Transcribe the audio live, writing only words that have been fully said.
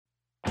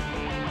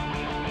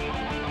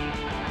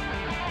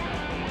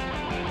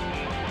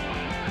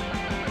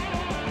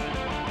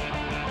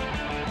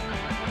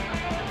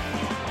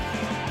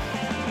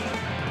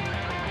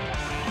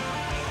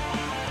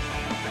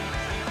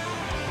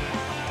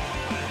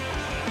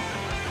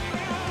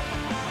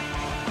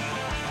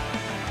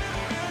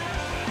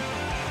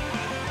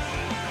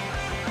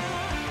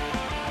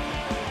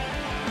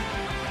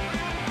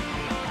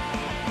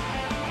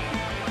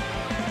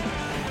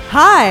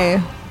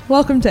Hi,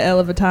 welcome to Ale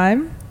of a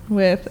Time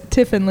with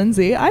Tiff and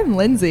Lindsay. I'm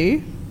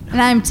Lindsay.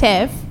 And I'm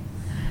Tiff.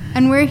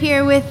 And we're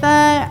here with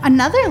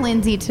another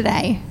Lindsay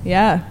today.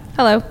 Yeah.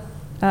 Hello.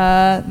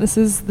 This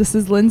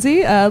is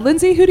Lindsay.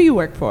 Lindsay, who do you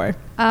work for?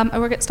 I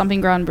work at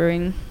Stomping Ground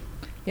Brewing.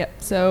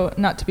 Yep. So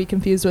not to be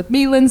confused with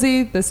me,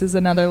 Lindsay. This is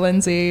another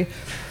Lindsay.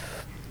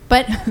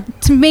 But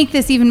to make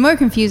this even more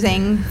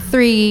confusing,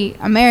 3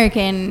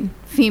 American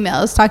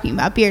females talking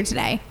about beer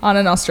today. On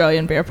an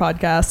Australian beer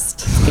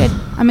podcast. Good.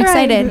 I'm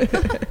excited.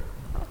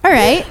 All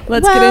right.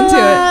 Let's get into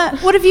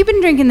it. What have you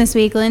been drinking this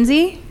week,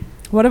 Lindsay?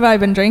 What have I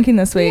been drinking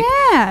this week?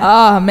 Yeah.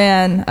 Oh,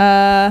 man.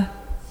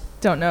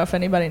 Don't know if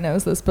anybody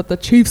knows this, but the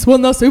Chiefs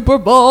won the Super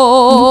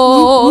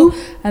Bowl.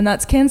 And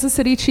that's Kansas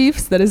City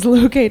Chiefs that is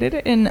located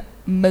in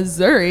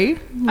Missouri.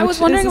 I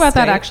was wondering about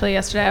that actually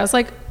yesterday. I was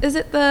like, is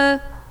it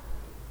the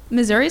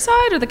Missouri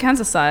side or the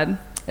Kansas side?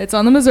 It's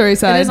on the Missouri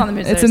side. It is on the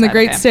Missouri It's in the side,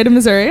 great okay. state of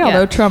Missouri, Yeah.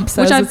 although Trump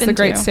says Which I've it's the been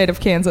great to. state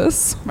of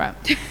Kansas. Right.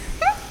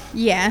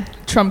 Yeah.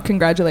 Trump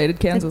congratulated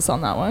Kansas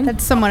on that one.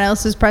 That's someone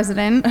else's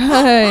president.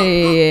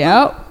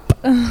 Yep.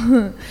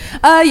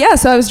 Yeah,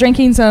 so I was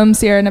drinking some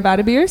Sierra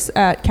Nevada beers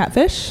at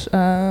Catfish.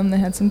 They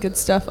had some good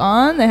stuff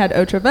on. They had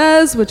Otra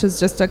Vez, which is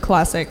just a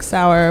classic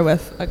sour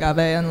with agave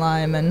and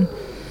lime and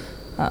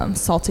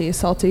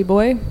salty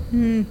boy.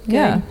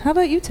 Yeah. How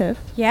about you, Tiff?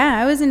 Yeah,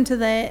 I was into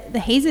the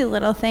hazy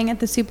little thing at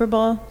the Super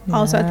Bowl,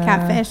 also at the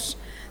Catfish.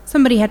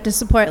 Somebody had to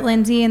support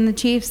Lindsay and the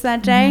Chiefs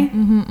that day.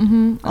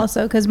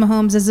 Also, because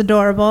Mahomes is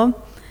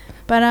adorable.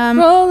 But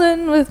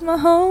Rolling with my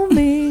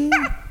homie.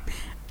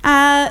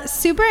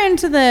 super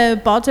into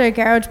the Balter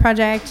Garage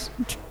Project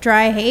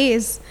Dry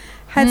Haze.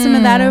 Had some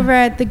of that over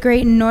at the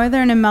Great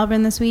Northern in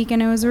Melbourne this week,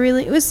 and it was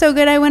so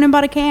good. I went and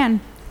bought a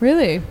can.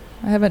 Really?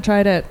 I haven't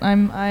tried it.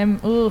 I'm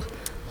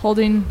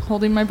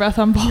holding my breath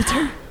on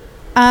Balter.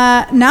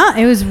 No,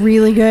 it was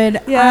really good.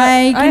 Yeah,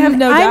 I have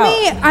no doubt.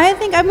 I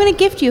think I'm going to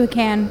gift you a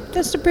can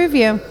just to prove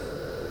you.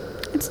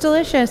 It's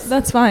delicious.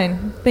 That's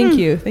fine. Thank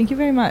you. Thank you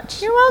very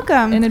much. You're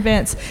welcome. In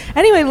advance.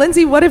 Anyway,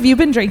 Lindsay, what have you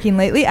been drinking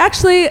lately?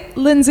 Actually,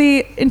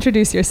 Lindsay,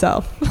 introduce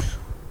yourself.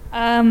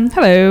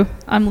 Hello.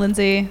 I'm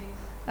Lindsay.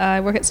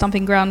 I work at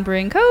Stomping Ground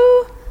Brewing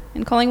Co.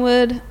 in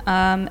Collingwood,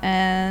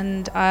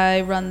 and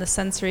I run the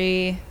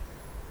sensory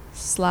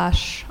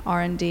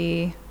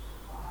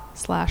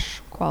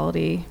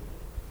 /R&D/quality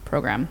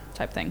program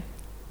type thing.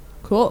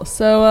 Cool.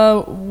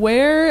 So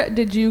where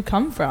did you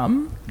come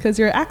from? Because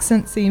your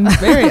accent seems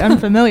very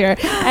unfamiliar.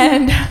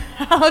 And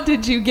how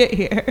did you get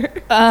here?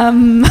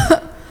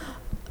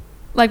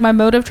 Like my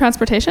mode of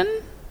transportation?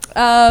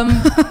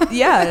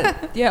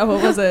 Yeah,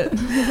 what was it?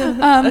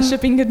 A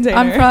shipping container.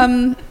 I'm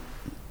from,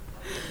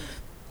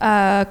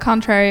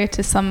 contrary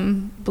to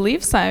some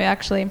beliefs, I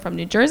actually am from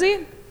New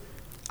Jersey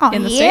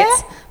in the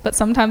States. But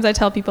sometimes I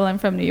tell people I'm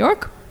from New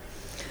York.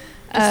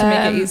 Just to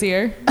make it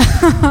easier.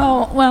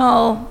 Oh,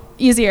 well,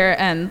 easier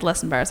and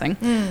less embarrassing.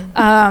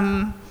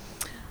 And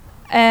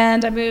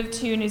I moved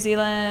to New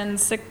Zealand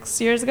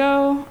 6 years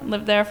ago,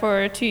 lived there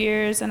for 2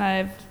 years, and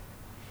I've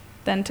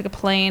then took a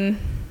plane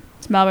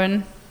to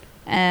Melbourne,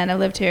 and I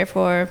lived here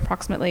for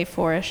approximately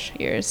 4-ish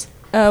years.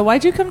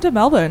 Why'd you come to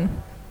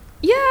Melbourne?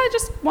 Yeah, I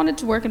just wanted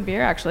to work in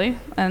beer, actually,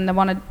 and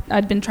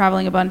I'd been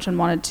traveling a bunch and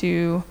wanted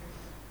to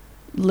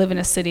live in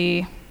a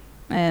city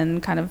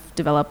and kind of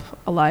develop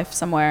a life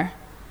somewhere.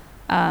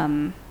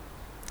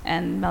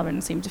 And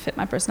Melbourne seemed to fit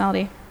my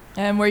personality.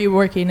 And were you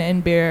working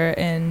in beer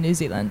in New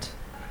Zealand?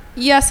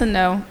 Yes and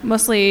no.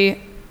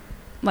 Mostly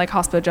like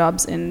hospo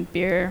jobs in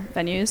beer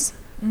venues.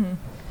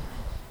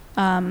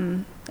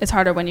 It's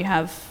harder when you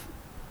have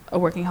a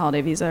working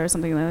holiday visa or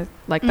something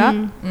like that.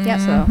 Yeah.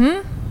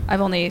 So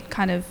I've only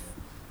kind of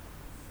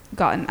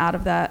gotten out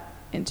of that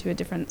into a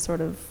different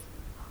sort of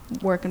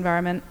work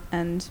environment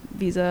and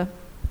visa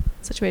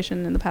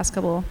situation in the past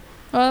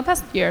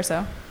year or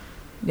so.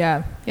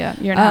 Yeah. Yeah,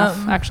 year and a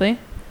half, actually.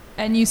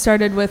 And you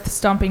started with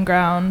Stomping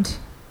Ground.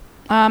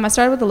 I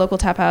started with the local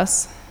tap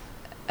house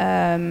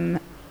 4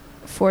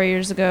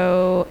 years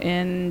ago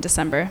in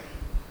December.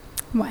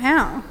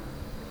 Wow.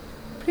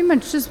 Pretty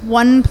much just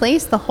one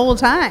place the whole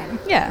time.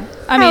 Yeah.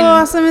 How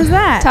awesome is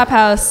that? Tap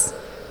house,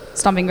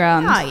 Stomping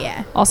Ground. Oh,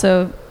 yeah.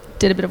 Also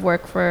did a bit of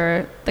work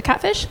for the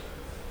Catfish,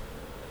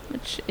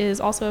 which is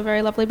also a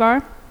very lovely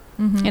bar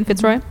in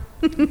Fitzroy.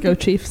 Go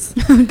Chiefs.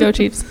 Go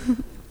Chiefs.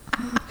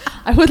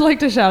 I would like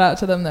to shout out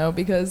to them, though,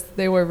 because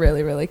they were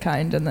really, really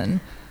kind. And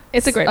then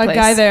it's a great place. A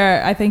guy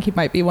there, I think he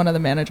might be one of the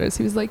managers.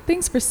 He was like,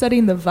 thanks for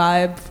setting the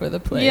vibe for the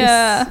place.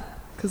 Yeah.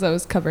 Because I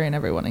was covering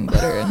everyone in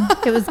glitter and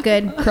It was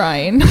good.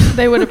 crying.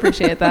 They would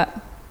appreciate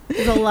that.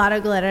 There's a lot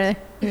of glitter.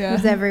 Yeah. It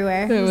was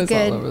everywhere. It was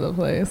good. all over the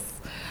place.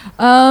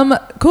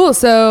 Cool.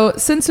 So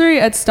sensory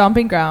at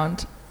Stomping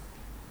Ground.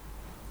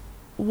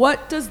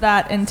 What does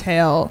that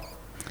entail?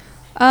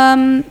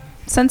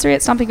 Sensory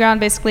at Stomping Ground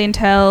basically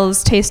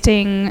entails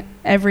tasting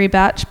every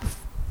batch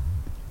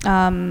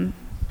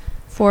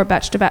for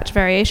batch-to-batch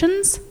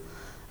variations,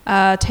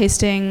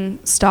 tasting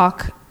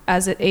stock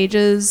as it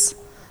ages,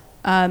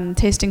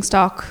 tasting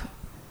stock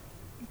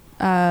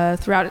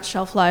throughout its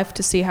shelf life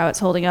to see how it's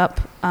holding up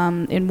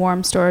in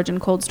warm storage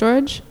and cold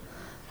storage,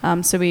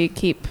 So we'll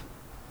keep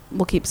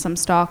some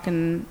stock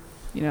and,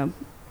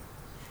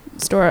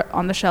 store it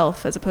on the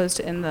shelf as opposed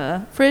to in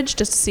the fridge,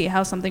 just to see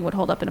how something would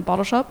hold up in a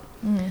bottle shop.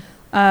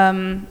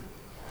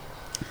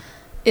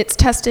 It's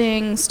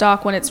testing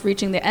stock when it's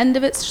reaching the end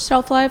of its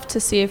shelf life to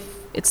see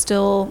if it's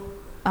still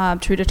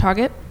true to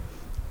target.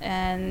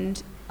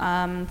 And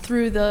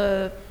through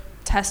the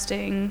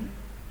testing,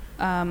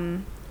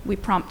 we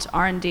prompt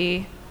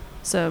R&D,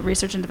 so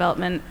research and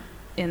development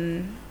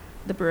in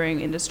the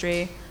brewing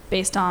industry,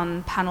 based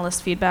on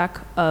panelist feedback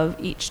of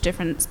each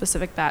different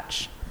specific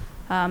batch.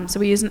 So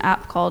we use an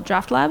app called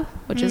Draft Lab,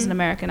 which is an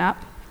American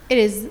app. It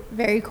is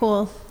very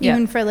cool,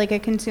 even for like a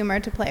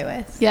consumer to play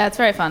with. Yeah, it's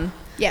very fun.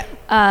 Yeah.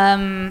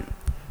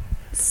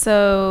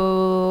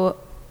 So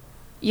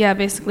yeah,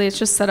 basically it's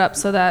just set up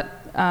so that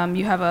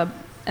you have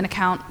an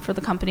account for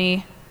the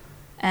company,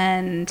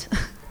 and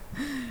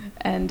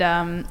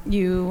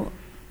you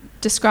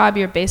describe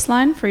your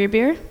baseline for your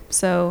beer.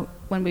 So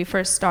when we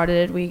first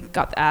started, we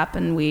got the app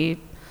and we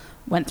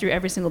went through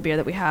every single beer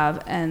that we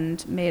have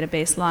and made a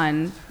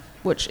baseline,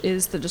 which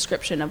is the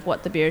description of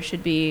what the beer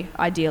should be,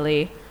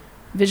 ideally,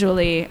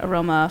 visually,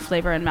 aroma,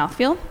 flavor, and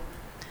mouthfeel.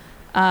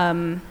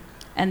 And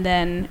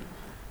then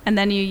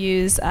you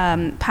use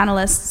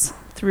panelists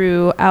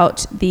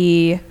throughout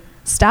the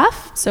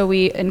staff. So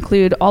we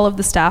include all of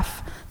the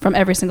staff from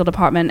every single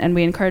department, and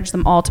we encourage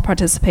them all to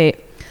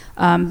participate.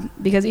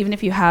 Because even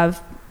if you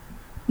have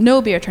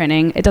no beer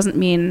training, it doesn't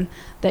mean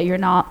that you're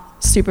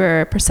not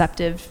super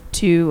perceptive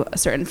to a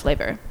certain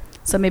flavor.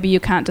 So maybe you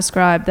can't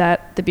describe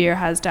that the beer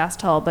has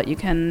Dastol, but you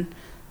can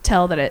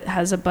tell that it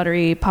has a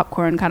buttery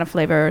popcorn kind of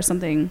flavor or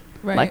something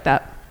like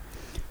that.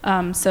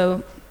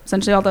 So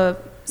essentially all the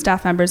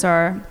staff members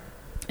are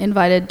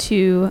invited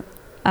to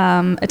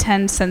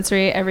attend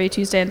sensory every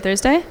Tuesday and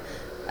Thursday.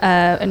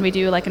 And we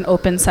do like an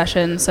open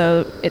session,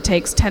 so it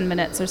takes 10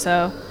 minutes or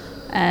so.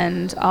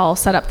 And I'll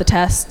set up the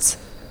tests,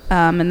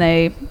 and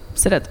they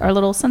sit at our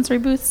little sensory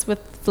booths with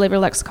flavor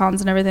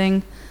lexicons and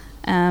everything.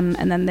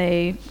 And then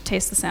they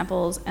taste the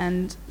samples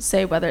and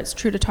say whether it's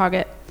true to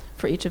target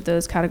for each of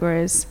those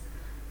categories.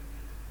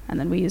 And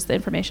then we use the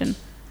information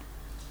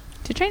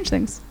to change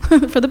things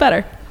for the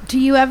better. Do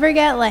you ever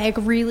get like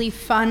really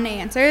fun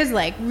answers,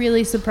 like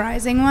really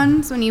surprising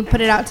ones when you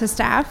put it out to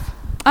staff?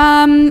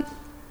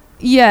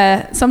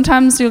 Yeah,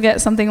 sometimes you'll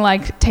get something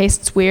like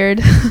tastes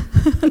weird.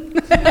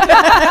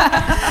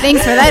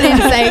 Thanks for that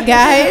insight,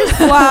 guys.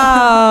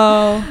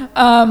 Wow.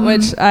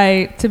 Which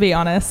to be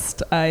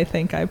honest, I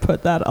think I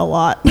put that a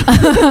lot.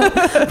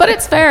 But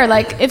it's fair.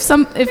 Like if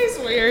it's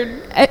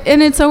weird,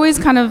 and it's always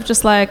kind of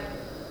just like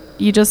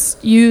you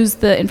just use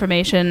the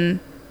information.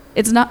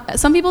 It's not.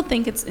 Some people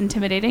think it's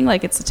intimidating,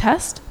 like it's a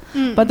test,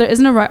 but there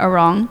isn't a right or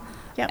wrong,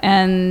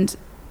 and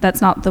that's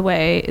not the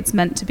way it's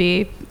meant to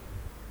be.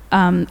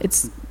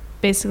 It's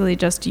basically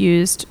just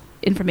used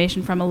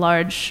information from a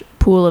large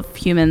pool of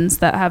humans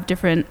that have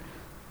different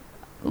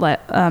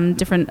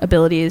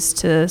abilities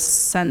to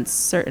sense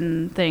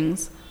certain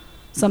things.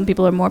 Some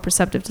people are more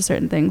perceptive to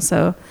certain things,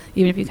 so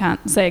even if you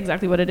can't say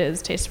exactly what it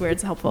is, taste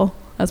weird's helpful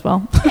as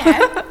well.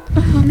 Yeah.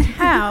 And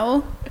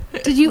how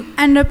did you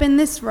end up in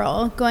this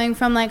role, going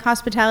from like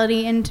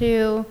hospitality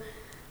into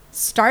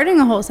starting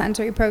a whole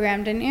sensory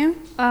program, didn't you?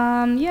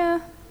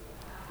 Yeah.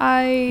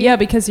 Yeah,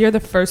 because you're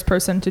the first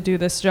person to do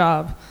this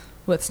job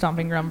with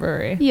Stomping Ground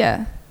Brewery.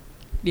 Yeah.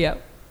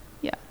 Yep.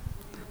 Yeah.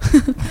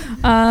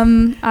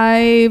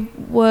 I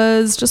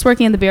was just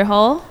working in the beer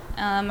hall.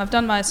 I've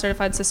done my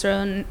certified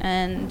Cicerone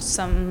and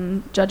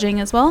some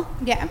judging as well.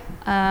 Yeah.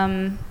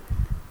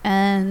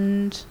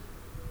 And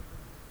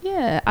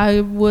yeah, I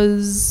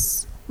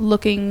was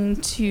looking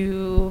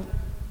to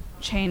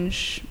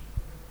change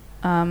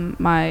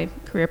my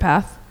career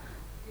path.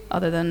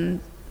 Other than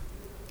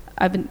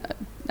I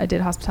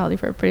did hospitality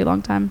for a pretty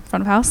long time,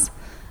 front of house,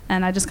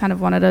 and I just kind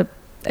of wanted to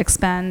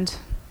expand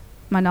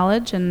my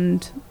knowledge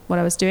and what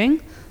I was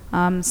doing.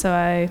 So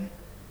I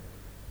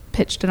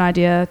pitched an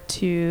idea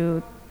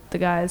to the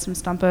guys from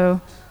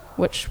Stumpo,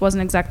 which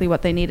wasn't exactly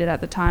what they needed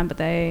at the time, but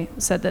they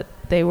said that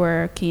they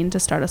were keen to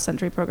start a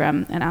sensory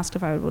program and asked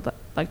if I would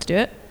like to do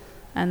it.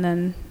 And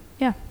then,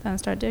 then I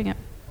started doing it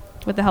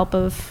with the help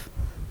of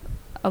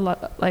a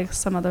lot, like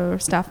some other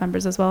staff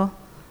members as well.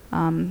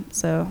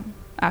 So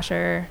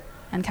Asher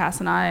and Cass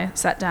and I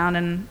sat down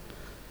and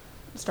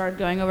started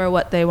going over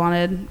what they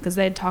wanted, because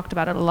they'd talked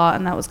about it a lot,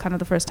 and that was kind of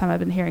the first time I've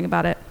been hearing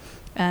about it.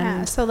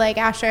 And so like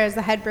Asher is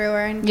the head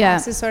brewer, and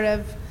Cass is sort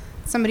of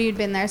somebody who'd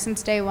been there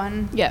since day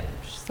one. Yeah.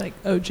 She's like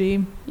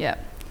OG. Yeah.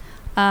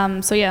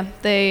 So yeah,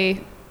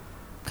 they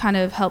kind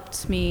of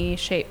helped me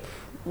shape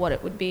what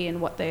it would be and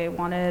what they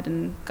wanted,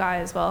 and Guy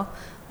as well.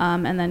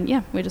 And then,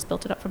 we just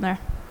built it up from there.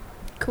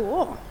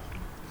 Cool.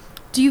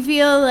 Do you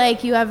feel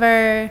like you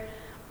ever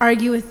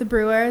argue with the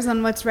brewers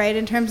on what's right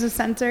in terms of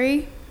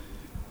sensory?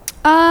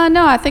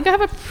 No, I think I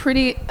have a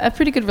pretty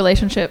good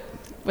relationship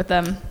with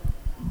them.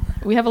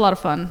 We have a lot of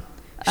fun.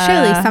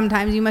 Surely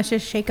sometimes you must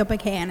just shake up a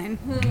cannon.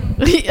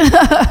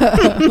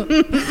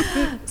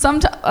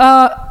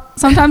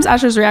 Sometimes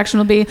Asher's reaction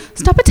will be,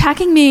 "Stop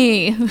attacking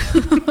me!"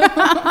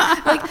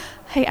 Like,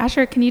 hey,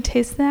 Asher, can you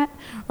taste that?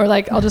 Or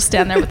like, I'll just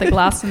stand there with the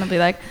glass and they'll be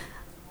like,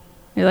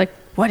 you're like,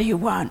 what do you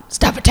want?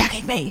 Stop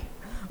attacking me.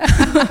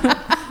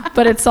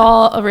 But it's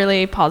all a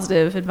really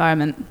positive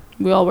environment.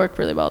 We all work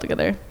really well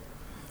together.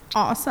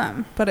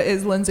 Awesome. But it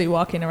is Lindsay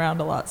walking around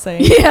a lot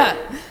saying, Yeah.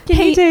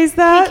 can you taste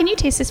that? Hey, can you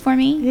taste this for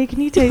me? Hey, can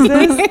you taste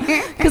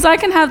this? Because I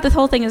can have, the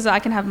whole thing is I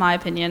can have my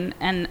opinion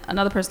and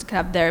another person can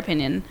have their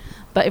opinion.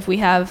 But if we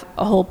have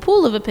a whole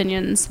pool of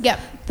opinions, Yep.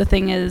 the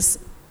thing is,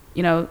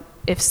 you know,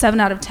 if 7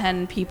 out of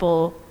 10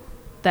 people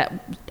that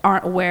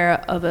aren't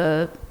aware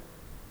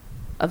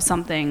of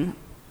something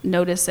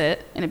notice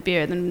it in a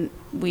beer, then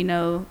we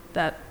know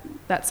that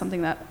that's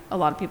something that a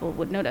lot of people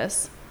would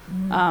notice.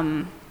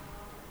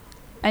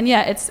 And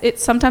yeah,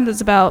 it's sometimes it's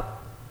about,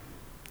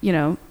 you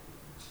know,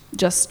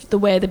 just the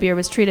way the beer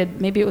was treated.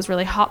 Maybe it was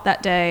really hot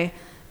that day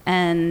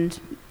and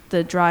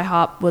the dry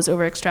hop was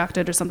over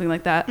extracted or something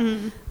like that.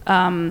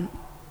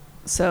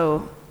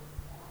 So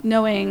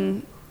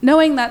knowing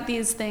that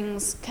these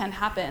things can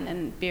happen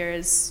and beer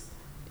is,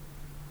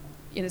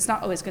 you know, it's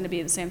not always going to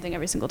be the same thing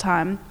every single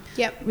time.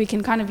 Yep. We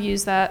can kind of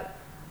use that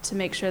to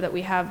make sure that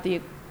we have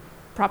the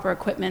proper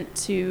equipment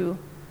to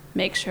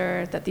make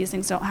sure that these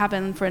things don't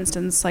happen. For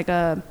instance, like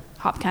a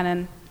hop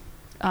cannon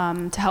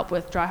to help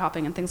with dry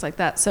hopping and things like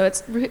that. So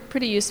it's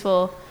pretty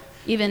useful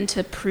even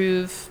to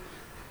prove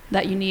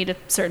that you need a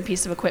certain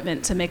piece of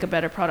equipment to make a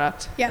better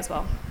product as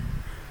well.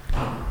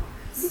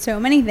 So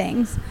many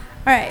things.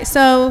 All right,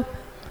 so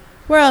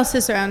we're all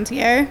cicerones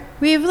here.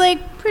 We have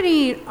like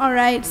pretty all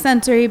right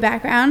sensory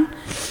background.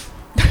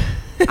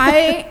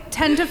 I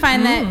tend to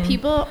find that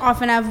people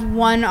often have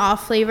one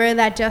off flavor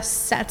that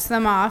just sets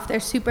them off. They're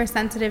super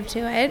sensitive to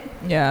it.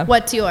 Yeah.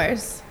 What's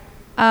yours?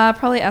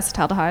 Probably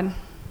acetaldehyde,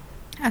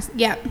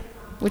 Yeah.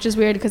 which is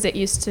weird because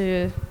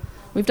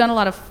we've done a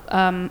lot of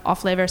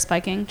off-flavor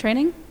spiking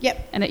training.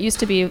 Yep. And it used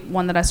to be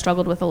one that I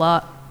struggled with a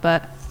lot,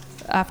 but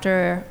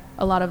after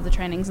a lot of the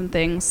trainings and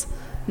things,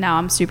 now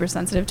I'm super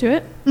sensitive to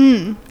it.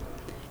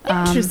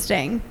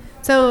 Interesting.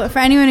 So for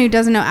anyone who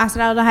doesn't know,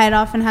 acetaldehyde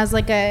often has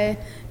like a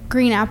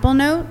green apple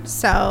note.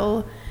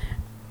 So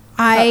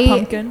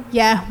pumpkin?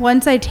 Yeah.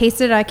 Once I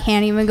taste it, I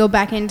can't even go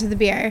back into the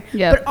beer.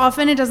 Yep. But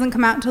often it doesn't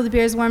come out until the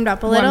beer's warmed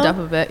up a little. Warmed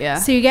up a bit, yeah.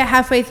 So you get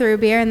halfway through a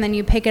beer and then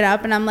you pick it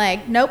up and I'm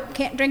like, nope,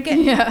 can't drink it.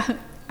 Yeah.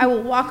 I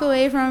will walk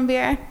away from a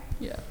beer.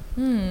 Yeah.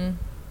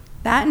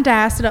 That and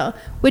diacetyl,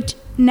 which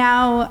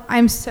now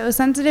I'm so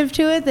sensitive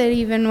to it that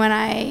even when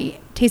I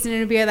taste it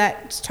in a beer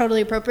that's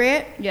totally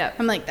appropriate, Yeah.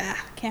 I'm like,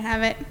 can't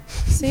have it.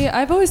 See,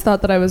 I've always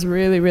thought that I was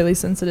really, really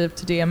sensitive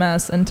to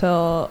DMS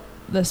until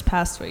this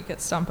past week at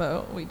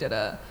Stumpo. We did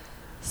a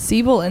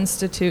Siebel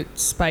Institute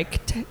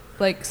spike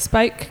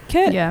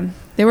kit. Yeah.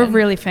 They were And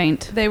really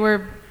faint. They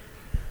were.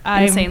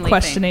 I'm Insanely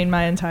questioning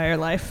my entire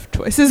life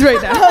choices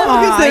right now.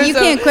 Aw, Because you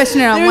can't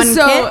question it on one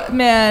kit.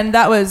 Man,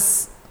 that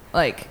was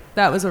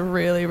a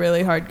really,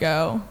 really hard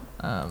go.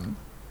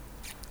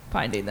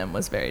 Finding them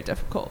was very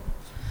difficult.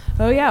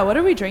 Oh yeah, what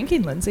are we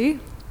drinking, Lindsay?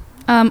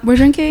 We're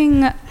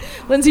drinking.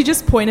 Lindsay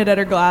just pointed at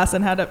her glass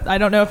and had I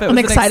don't know if it was an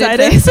excited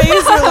excited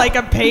face or like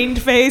a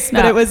pained face,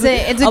 but No. it was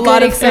It's a a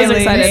lot good of feelings.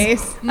 excited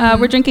face.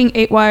 We're drinking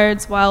 8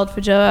 Wired's Wild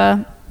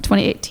Fajoa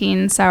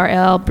 2018 sour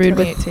ale brewed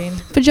with 2018.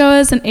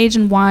 Fajoas and aged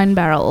in wine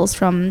barrels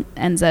from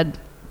NZ.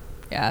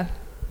 Yeah.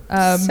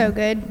 So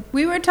good.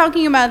 We were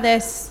talking about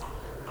this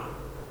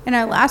in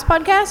our last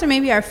podcast or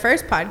maybe our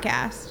first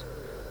podcast,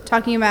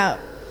 talking about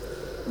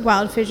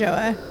Wild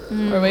Fajoa.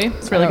 Were we?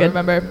 It's really I good.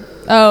 don't remember.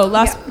 Oh,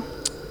 last. Yeah.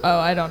 Oh,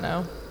 I don't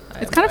know.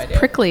 It's kind of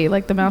prickly,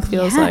 like the mouth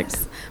feels like.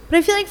 But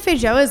I feel like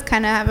Fajoas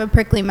kind of have a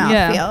prickly mouth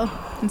Yeah.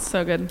 feel, It's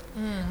so good.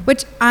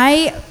 which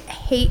I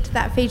hate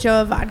that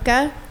Fajoa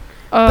vodka.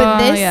 Oh, But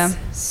this, yeah.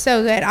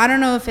 so good. I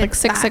don't know if Like it's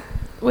six. that.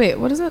 Wait,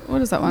 what is it?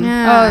 What is that one?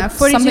 Yeah,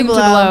 42 something below.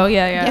 to below.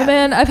 Yeah. Yeah.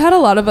 Man, I've had a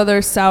lot of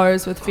other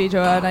sours with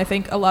Fajoa, and I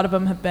think a lot of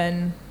them have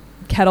been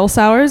kettle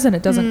sours, and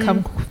it doesn't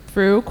come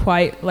through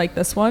quite like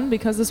this one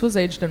because this was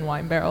aged in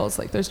wine barrels.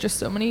 Like, there's just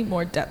so many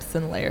more depths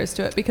and layers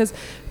to it because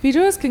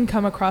Fajoas can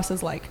come across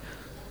as like,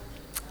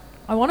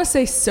 I want to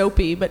say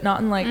soapy, but not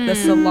in like the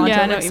cilantro.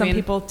 Yeah, I know like what you some mean.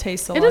 people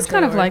taste cilantro. It is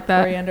kind of or like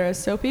that. Coriander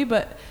as soapy,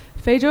 but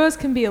Fajoas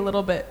can be a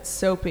little bit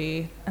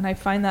soapy, and I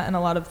find that in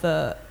a lot of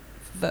the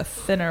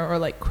thinner or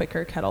like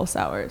quicker kettle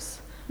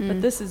sours.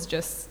 But this is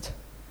just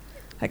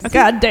a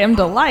goddamn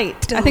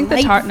delight. I think the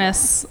Delightful.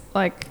 tartness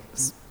like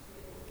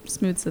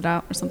smooths it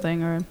out or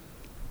something. Or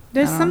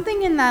There's I don't know.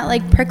 something in that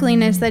like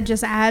prickliness that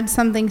just adds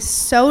something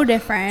so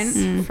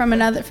different from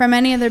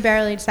any other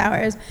barrel aged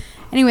sours.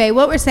 Anyway,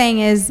 what we're saying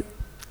is,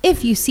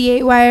 if you see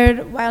 8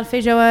 Wired Wild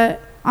Fajoa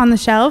on the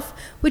shelf,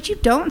 which you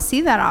don't see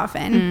that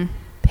often,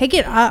 pick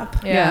it up.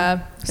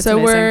 Yeah. It's So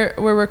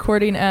amazing. we're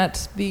recording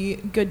at the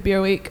Good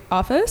Beer Week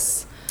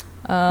office,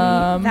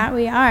 That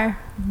we are.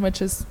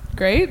 which is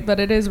great, but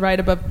it is right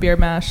above Beer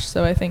Mash.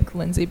 So I think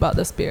Lindsay bought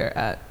this beer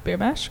at Beer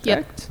Mash, Yep.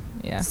 correct?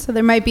 Yeah. So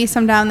there might be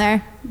some down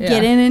there. Yeah.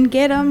 Get in and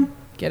get them.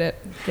 Get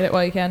it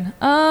while you can.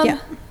 Yeah.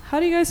 How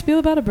do you guys feel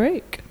about a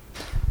break?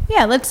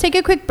 yeah, let's take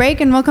a quick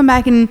break and we'll come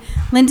back and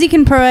Lindsay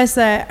can pour us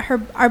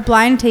our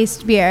blind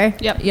taste beer.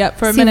 Yep.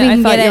 For a See if minute, we I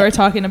can thought get you it. were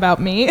talking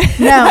about me.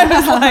 No,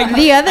 like,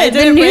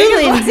 the new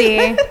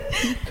Lindsay.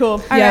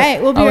 Cool. All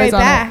right, we'll be right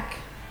back.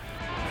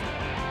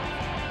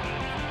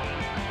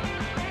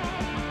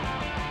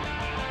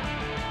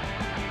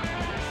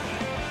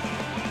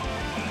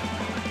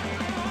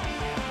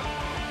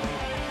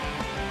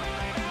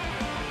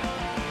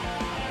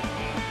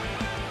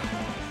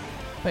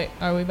 Wait,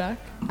 are we back?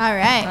 All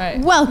right.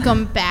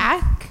 Welcome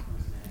back.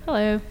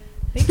 Hello.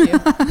 Thank you.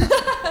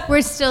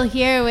 We're still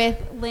here with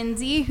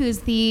Lindsay, who's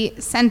the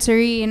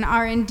sensory and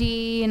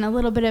R&D and a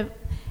little bit of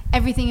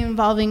everything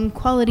involving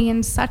quality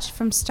and such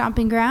from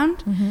Stomping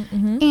Ground.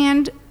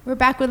 And we're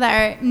back with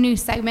our new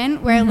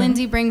segment where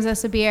Lindsay brings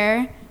us a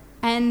beer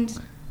and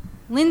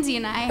Lindsay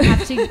and I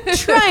have to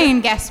try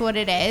and guess what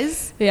it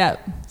is. Yeah.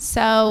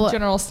 So,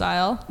 General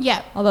style.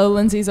 yeah. Although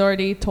Lindsay's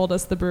already told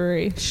us the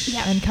brewery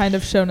Yep. and kind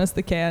of shown us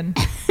the can.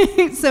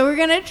 So we're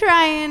going to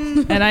try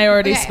and... And I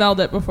already Okay. smelled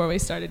it before we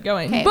started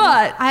going. Okay,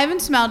 But, I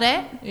haven't smelled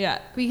it.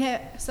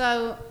 yeah.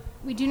 So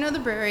we do know the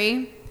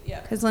brewery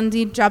Yeah. because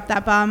Lindsay dropped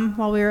that bomb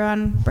while we were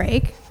on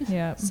break.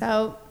 Yeah.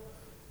 So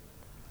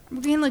we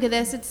can look at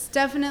this. It's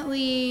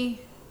definitely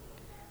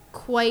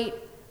quite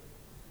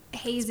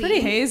hazy.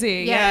 Pretty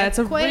hazy. Yeah, it's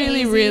a quite really,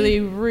 hazy. really,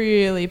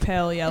 really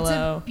pale It's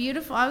yellow. a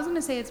beautiful. I was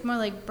gonna say it's more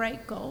like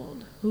bright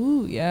gold.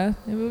 Ooh, yeah.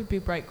 It would be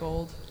bright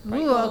gold.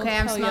 Bright Ooh, gold, okay,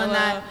 I'm pale smelling yellow.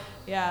 that.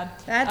 Yeah.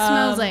 That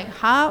smells like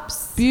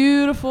hops.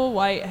 Beautiful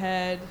white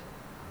head.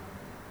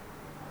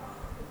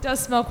 It does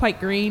smell quite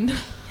green.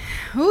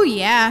 Ooh,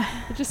 yeah.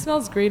 It just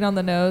smells green on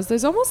the nose.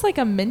 There's almost like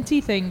a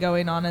minty thing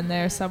going on in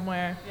there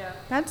somewhere. Yeah.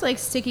 That's like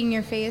sticking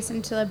your face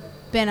into a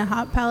bin of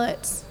hot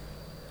pellets.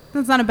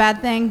 That's not a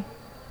bad thing.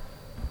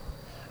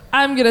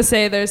 I'm going to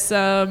say there's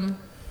some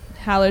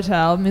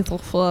Hallertau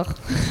Mittelfleur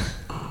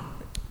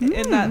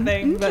in that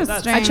thing. But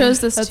that's, interesting. I chose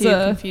this That's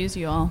to a- confuse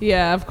you all.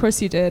 yeah, of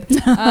course you did.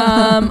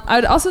 I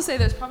would also say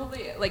there's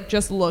probably, like,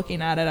 just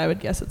looking at it, I would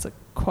guess it's a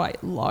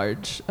quite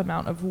large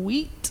amount of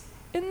wheat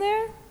in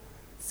there.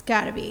 It's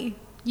gotta be.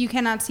 You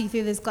cannot see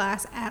through this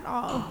glass at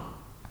all.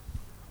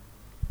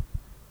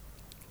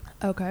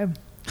 Okay.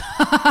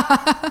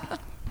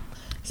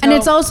 And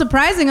it's all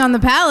surprising on the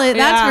palate,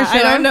 that's for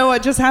sure. I don't know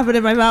what just happened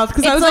in my mouth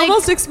because I It's was like-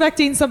 almost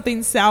expecting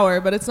something sour,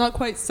 but it's not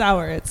quite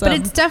sour. It's But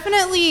it's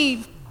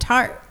definitely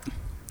tart.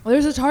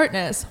 there's a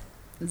tartness.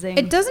 Zing.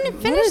 It doesn't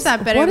finish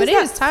that bitter, what but is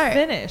it is that tart.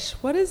 finish?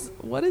 What is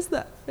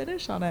that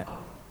finish on it?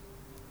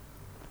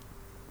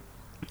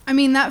 I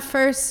mean,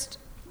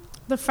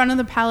 the front of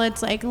the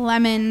palate's like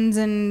lemons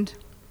and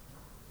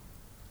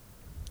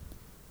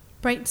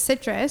bright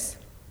citrus.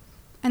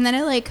 And then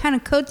it like kind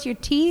of coats your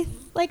teeth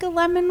like a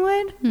lemon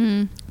would.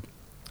 Hmm.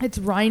 It's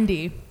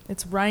rindy.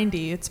 It's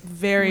rindy. It's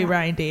very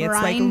rindy. It's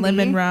like Rindy.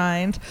 lemon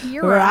rind.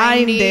 You're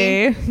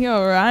rindy. You're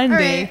All rindy.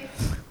 right.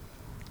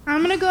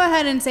 I'm going to go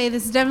ahead and say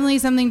this is definitely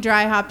something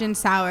dry hopped and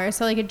sour.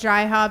 So like a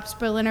dry hopped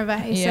Berliner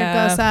Weiss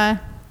Yeah. or Gosa.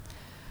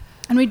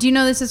 And we do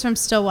know this is from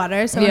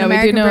Stillwater, so an Yeah, we do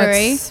American know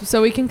brewery. it's,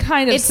 so we can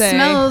kind of It say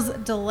smells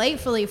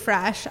delightfully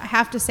fresh. I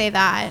have to say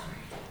that.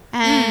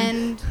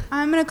 And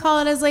I'm going to call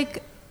it as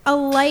like a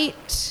lightly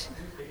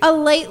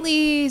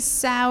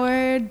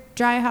sour,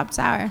 dry hop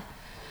sour.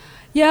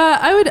 Yeah,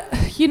 I would,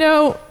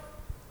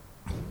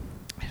 I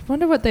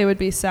wonder what they would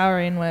be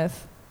souring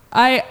with.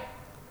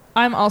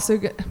 I'm also,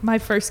 my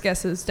first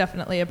guess is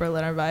definitely a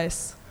Berliner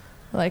Weiss,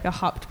 like a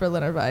hopped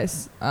Berliner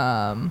Weiss.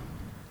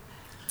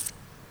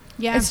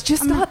 Yeah. It's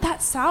just not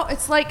that sour.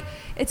 It's like,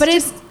 But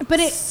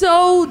it's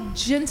so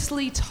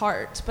gently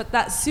tart, but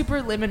that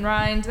super lemon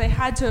rind, they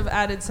had to have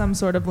added some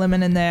sort of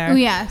lemon in there. Oh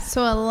yeah,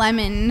 so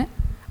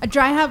a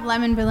dry hop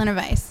lemon Berliner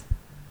Weiss.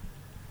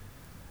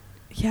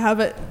 Yeah,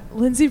 but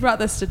Lindsay brought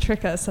this to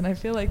trick us, and I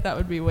feel like that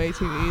would be way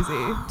too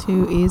easy.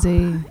 Too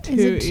easy. Is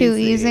it too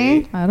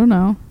easy? I don't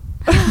know.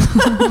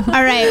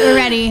 All right, we're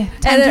ready.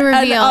 Time to An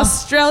reveal.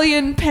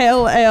 Australian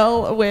pale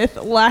ale with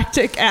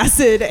lactic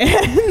acid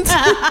and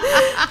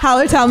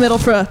Hallertau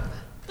Mittelfrüh.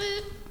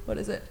 What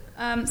is it?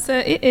 So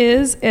it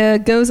is a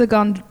Goza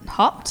gone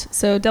hopped,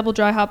 so double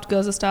dry hopped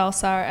Goza style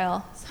sour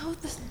ale. So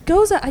this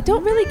goes. I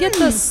don't really get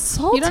the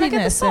saltiness You don't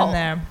get the salt in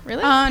there.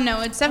 Really? Oh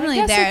no, it's definitely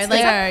guess there. it's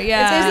Like there,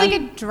 yeah. there's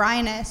like a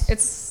dryness.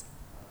 It's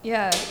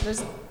there's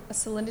a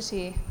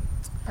salinity,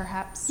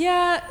 perhaps.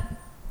 Yeah.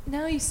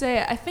 Now you say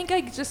it, I think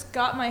I just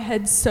got my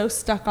head so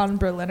stuck on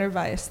Berliner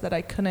Weiss that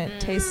I couldn't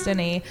taste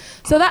any.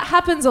 So that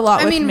happens a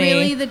lot I with mean, me.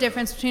 really, the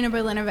difference between a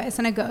Berliner Weiss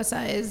and a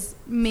Goza is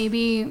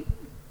maybe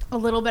a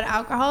little bit of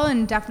alcohol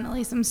and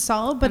definitely some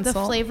salt, but And the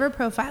salt. flavor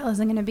profile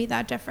isn't going to be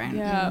that different.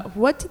 Yeah.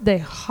 What did they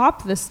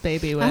hop this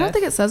baby with? I don't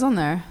think it says on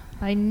there.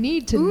 I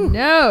need to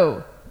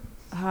know.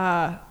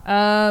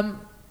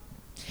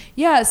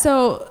 Yeah,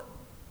 so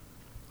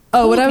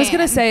what I was going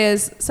to can. say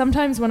is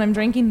sometimes when I'm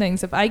drinking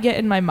things, if I get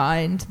in my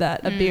mind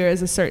that a beer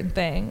is a certain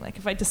thing, like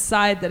if I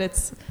decide that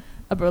it's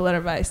a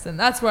Berliner Weiss, then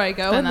that's where I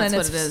go. Then And then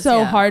that's it's what it is, so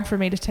yeah. hard for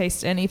me to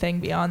taste anything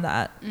beyond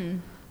that.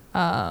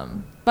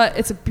 But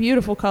it's a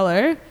beautiful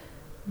color.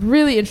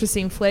 really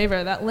interesting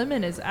flavor. That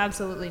lemon is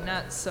absolutely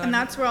nuts. So And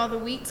I'm that's where all the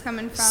wheat's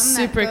coming from.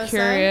 super that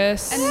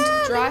curious. And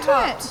Yeah, dry look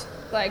at hopped,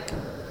 like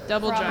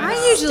Double from dry I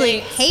hop. usually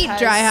States hate has-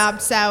 dry hop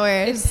It's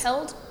sours.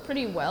 held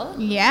pretty well.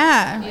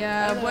 Yeah.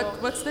 Yeah,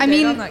 what's the I date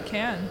mean- on that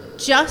can?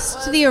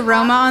 Just the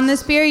aroma on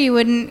this beer, you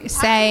wouldn't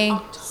say.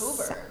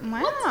 October.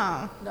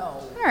 Wow. No,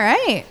 All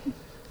right.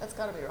 that's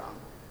got to be wrong.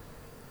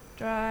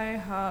 Dry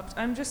hopped.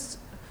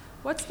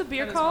 What's the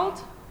beer That is called?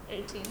 wrong.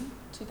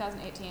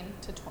 2018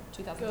 to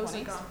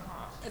 2020.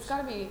 It's got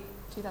to be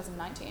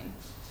 2019.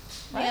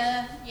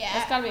 Right? Yeah.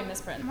 It's got to be a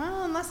misprint.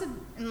 Well, unless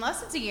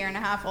it's a year and a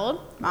half old.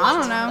 I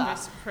don't know.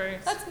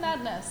 That's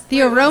madness. The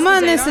Wait, aroma what's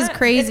on the this date is on it?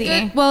 crazy.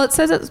 It's good. Well, it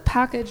says it's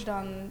packaged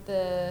on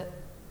the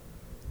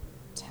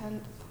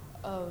 10th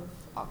of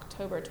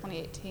October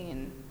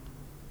 2018.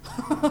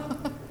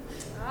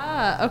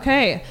 Ah,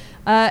 okay.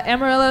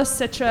 Amarillo,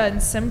 Citra,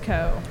 and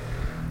Simcoe.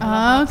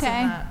 Oh,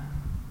 okay.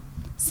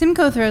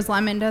 Simcoe throws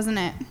lemon, doesn't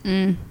it?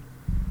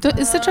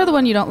 Is Citra the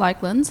one you don't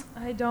like, Linz?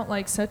 I don't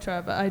like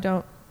Citra, but I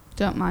don't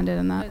Mind it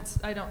in that.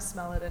 I don't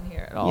smell it in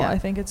here at all. Yeah. I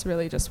think it's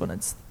really just when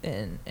it's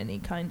in any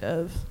kind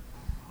of,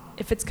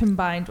 if it's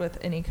combined with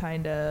any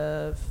kind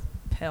of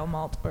pale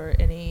malt or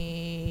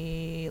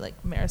any like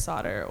Maris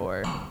Otter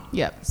or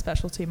Yep.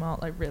 specialty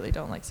malt. I really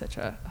don't like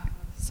Citra.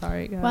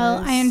 Sorry, guys. Well,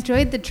 I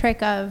enjoyed the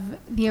trick of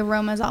the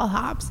aromas all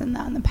hops and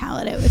on the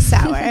palate it was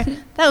sour.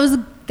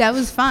 that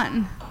was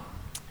fun.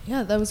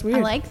 Yeah, that was weird.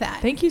 I like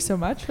that. Thank you so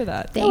much for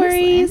that. Thanks,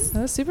 Liz.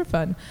 That was super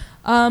fun.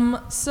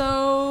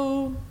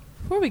 So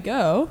before we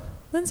go,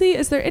 Lindsay,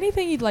 is there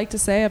anything you'd like to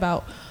say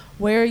about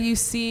where you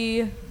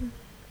see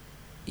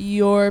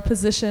your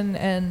position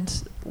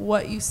and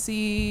what you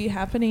see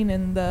happening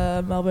in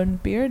the Melbourne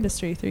beer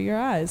industry through your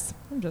eyes?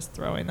 I'm just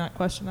throwing that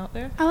question out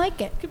there. I like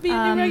it. Could be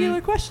a new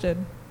regular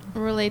question.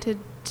 Related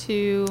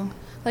to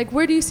Like,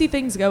 where do you see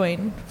things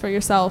going for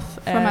yourself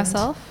for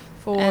myself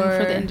for and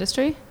for the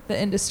industry. The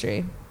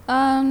industry.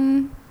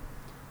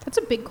 That's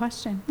a big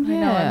question. I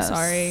know, I'm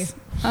sorry.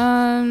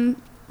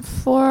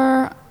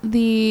 For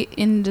the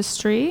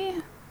industry,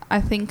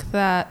 I think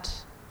that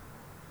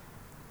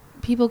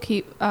people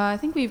keep. I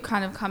think we've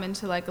kind of come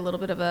into like a little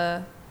bit of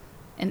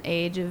an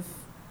age of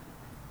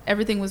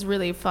everything was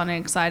really fun and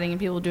exciting, and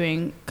people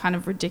doing kind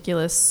of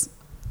ridiculous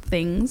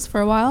things for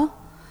a while.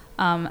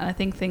 And I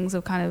think things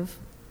have kind of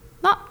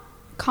not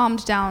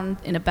calmed down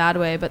in a bad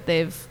way, but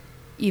they've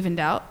evened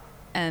out.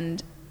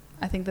 And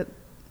I think that,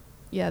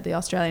 yeah, the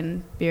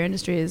Australian beer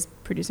industry is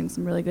producing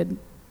some really good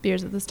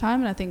beers at this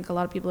time, and I think a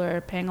lot of people are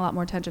paying a lot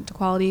more attention to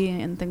quality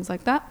and things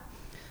like that,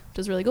 which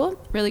is really good,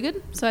 really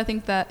good. So I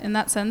think that in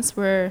that sense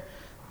we're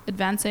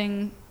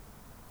advancing,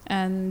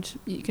 and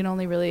you can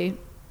only really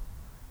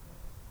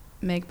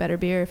make better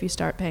beer if you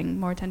start paying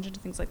more attention to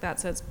things like that.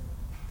 So it's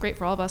great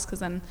for all of us because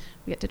then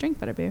we get to drink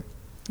better beer.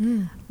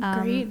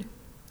 Agreed.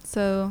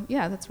 So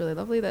yeah, that's really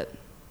lovely that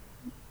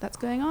that's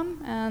going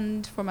on.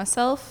 And for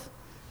myself,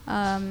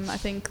 I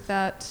think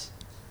that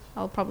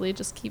I'll probably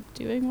just keep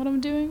doing what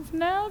I'm doing from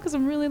now because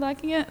I'm really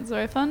liking it. It's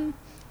very fun.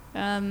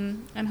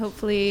 And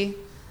hopefully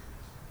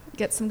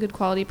get some good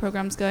quality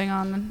programs going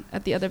on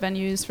at the other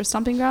venues for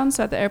Stomping Grounds,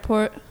 so at the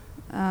airport.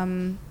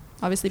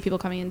 Obviously people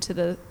coming into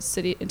the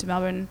city, into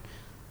Melbourne,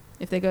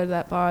 if they go to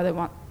that bar,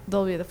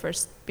 they'll be the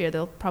first beer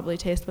they'll probably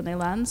taste when they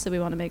land. So we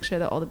want to make sure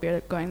that all the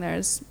beer going there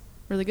is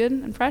really good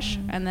and fresh.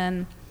 And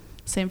then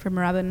same for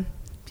Moorabbin,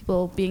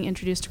 people being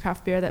introduced to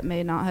craft beer that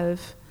may not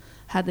have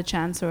had the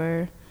chance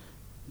or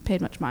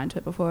paid much mind to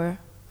it before.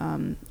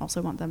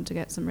 Also want them to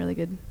get some really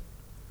good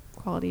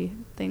quality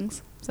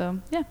things. So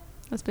yeah,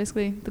 that's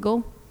basically the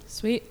goal.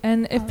 Sweet.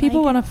 And if I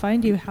people like want to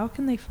find you, how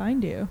can they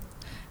find you?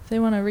 If they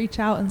want to reach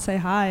out and say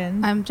hi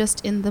and I'm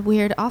just in the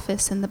weird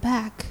office in the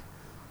back.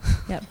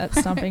 yep, at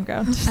Stomping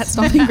Ground. At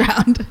Stomping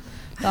Ground.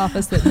 The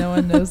office that no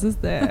one knows is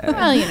there.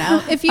 Well, you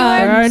know, if you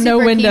There are are no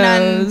super keen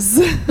on windows.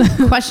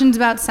 questions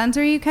about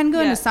sensory, you can go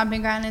Yeah. into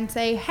Stomping Ground and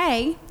say,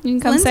 "Hey, You can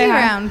come Lindsay say hi.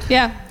 around."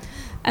 Yeah.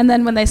 And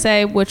then when they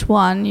say which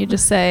one, you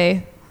just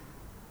say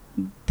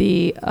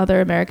the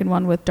other American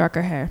one with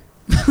darker hair.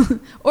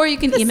 Or you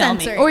can The email me.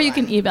 sensory Or you one.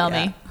 can email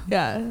Yeah. me.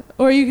 Yeah.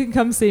 Or you can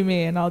come see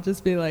me and I'll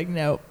just be like,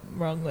 nope,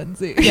 wrong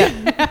Lindsay.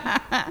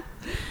 Yeah.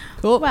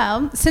 Cool.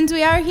 Well, since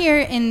we are here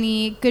in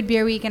the Good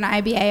Beer Week and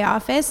IBA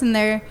office, and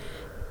they're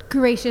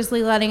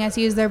graciously letting us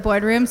use their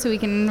boardroom so we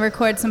can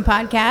record some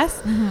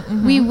podcasts,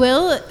 we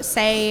will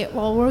say,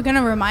 well, we're going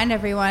to remind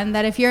everyone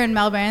that if you're in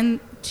Melbourne,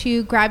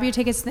 to grab your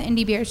tickets to the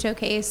Indie Beer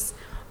Showcase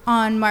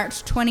on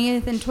March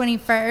 20th and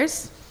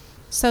 21st.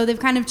 So they've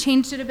kind of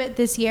changed it a bit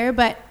this year,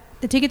 but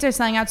the tickets are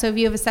selling out. So if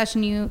you have a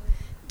session you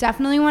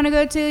definitely want to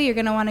go to, you're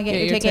going to want to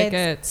get your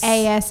tickets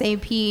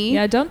ASAP.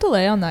 Yeah, don't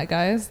delay on that,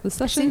 guys. The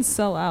sessions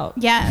sell out.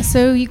 Yeah,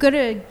 so you go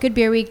to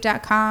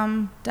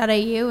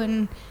goodbeerweek.com.au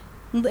and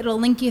it'll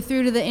link you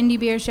through to the Indie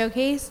Beer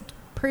Showcase.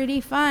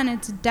 pretty fun.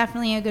 It's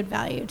definitely a good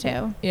value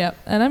too. Yep.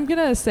 And I'm going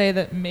to say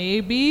that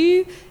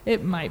maybe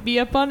it might be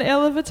up on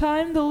Ale of a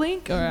Time, the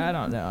link, or I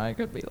don't know. I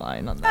could be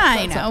lying on that.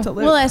 I know.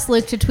 We'll ask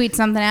Luke to tweet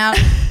something out.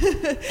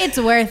 It's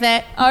worth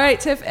it. All right,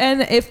 Tiff.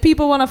 And if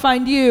people want to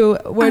find you,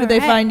 where do they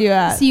find you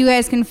at? So you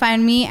guys can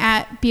find me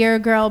at Beer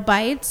Girl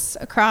Bites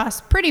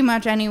across pretty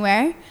much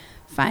anywhere.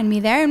 Find me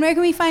there. And where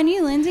can we find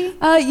you, Lindsay?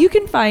 You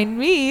can find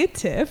me,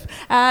 Tiff,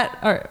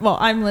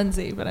 I'm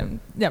Lindsay, but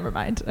never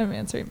mind. I'm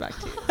answering back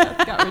to you.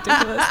 That got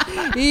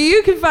ridiculous.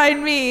 You can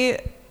find me,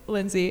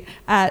 Lindsay,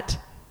 at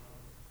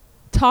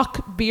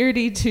Talk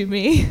Beardy to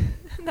Me.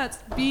 That's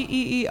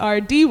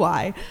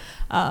BEERDY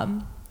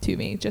to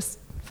me. Just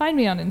find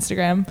me on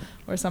Instagram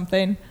or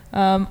something.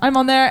 I'm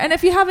on there. And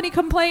if you have any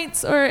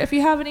complaints or if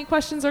you have any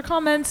questions or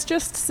comments,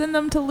 just send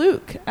them to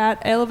Luke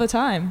at Ale of a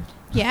Time.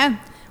 Yeah.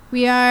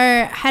 We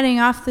are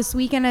heading off this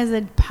weekend as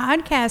a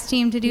podcast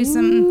team to do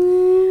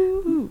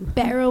some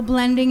barrel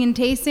blending and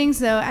tasting.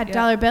 So at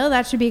Dollar Bill,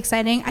 that should be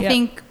exciting. I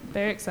think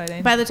very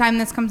exciting. By the time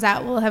this comes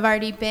out, we'll have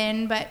already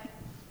been, but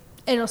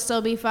it'll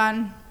still be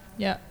fun.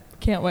 Yeah,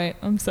 can't wait.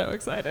 I'm so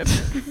excited.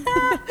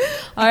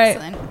 All right.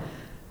 Excellent.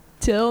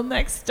 Till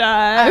next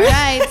time. All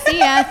right. See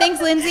ya.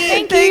 Thanks,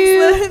 Lindsay. Thanks,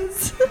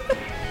 Lindsay.